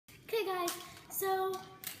guys. So,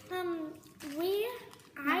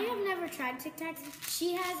 I have never tried Tic Tacs.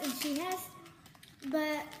 She has and she has,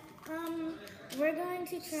 but we're going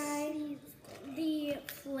to try the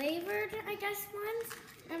flavored, I guess, ones.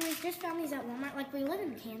 And we just found these at Walmart. Like, we live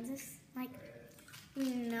in Kansas. Like,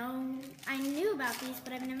 I knew about these,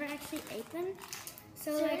 but I've never actually ate them.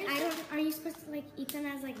 So, like, are you supposed to, like, eat them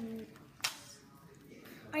as, like,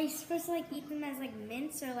 are you supposed to, like, eat them as, like,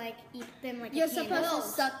 mints or, like, eat them, like, you're supposed to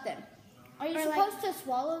suck them. Are you supposed to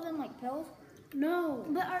swallow them like pills? No.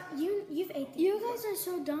 But you've ate them. You guys are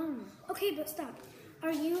so dumb. Okay, but stop.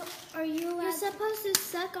 Are you allowed? You're supposed to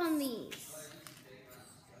suck on these.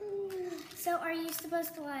 So are you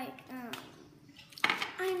supposed to, like,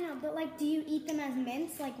 I don't know, but, like, do you eat them as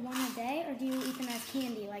mints, like, one a day, or do you eat them as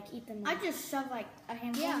candy, like, eat them? I just shove, like, a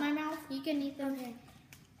handful in my mouth. You can eat them. Okay.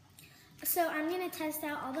 So I'm going to test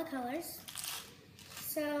out all the colors.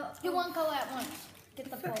 So do one color at once. Get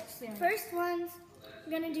the pulse. First one's,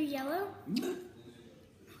 I'm going to do yellow.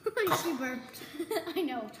 She burped. I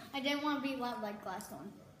know. I didn't want to be loud like last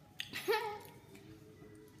one.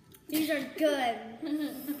 These are good.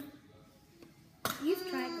 You've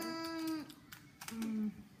tried them.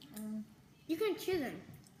 You can chew them.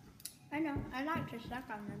 I know. I like to suck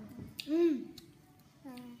on them.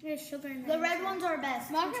 There's sugar in the red ones are best.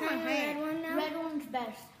 Mark my red one now. Red one's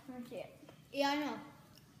best. Let's see it. Yeah, I know.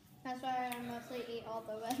 That's why I mostly eat all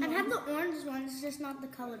the red ones. I've had the orange ones, just not the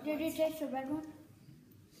colored ones. Did you taste the red one?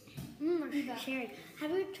 Cherry.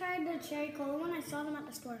 Have you tried the cherry cola one? I saw them at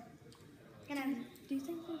the store. And do you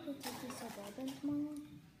think we could take this Suburban tomorrow?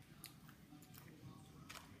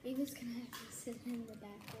 Eva's gonna have to sit in the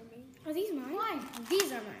back for me. Are these mine? Why?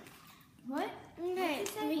 These are mine. What? Okay,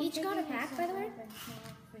 we each got a pack, by the way.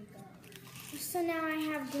 So now I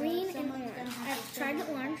have green and orange. I've tried the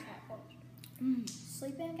orange.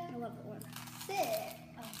 Sleeping bag? I love the orange. Sit.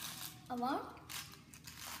 Alone?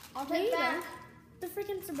 I'll take that. The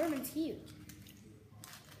freaking Suburban's huge.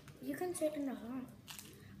 You can sit in the hall.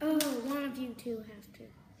 Oh, one of you two have to.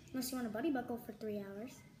 Unless you want a buddy buckle for 3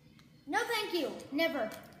 hours. No, thank you. Never.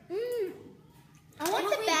 I want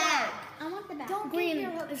the bag. I want the bag. Don't green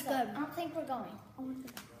your hook is good. I don't think we're going. I want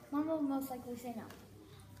the bag. Mom will most likely say no.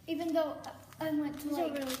 Even though I went to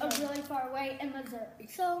like really far away in Missouri.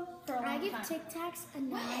 So for a long I give time. Tic Tacs a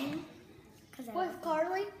 9. With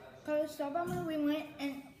Carly, we went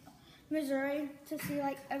in Missouri to see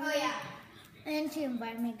like everything. Oh, yeah. And she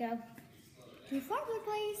invited me to go to a farther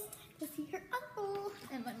place to see her uncle.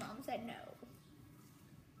 And my mom said no.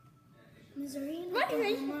 Missouri and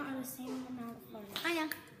Oklahoma are the same amount of fun. I know.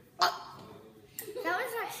 That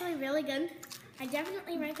was actually really good. I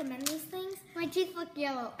definitely recommend these things. My teeth look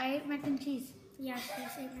yellow. I ate mac and cheese. Yeah, she ate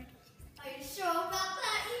mac and cheese. Are you sure about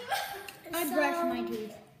that, Eva? I brushed my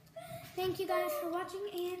teeth. Thank you guys for watching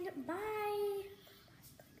and bye.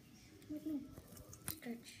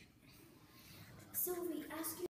 Stretch.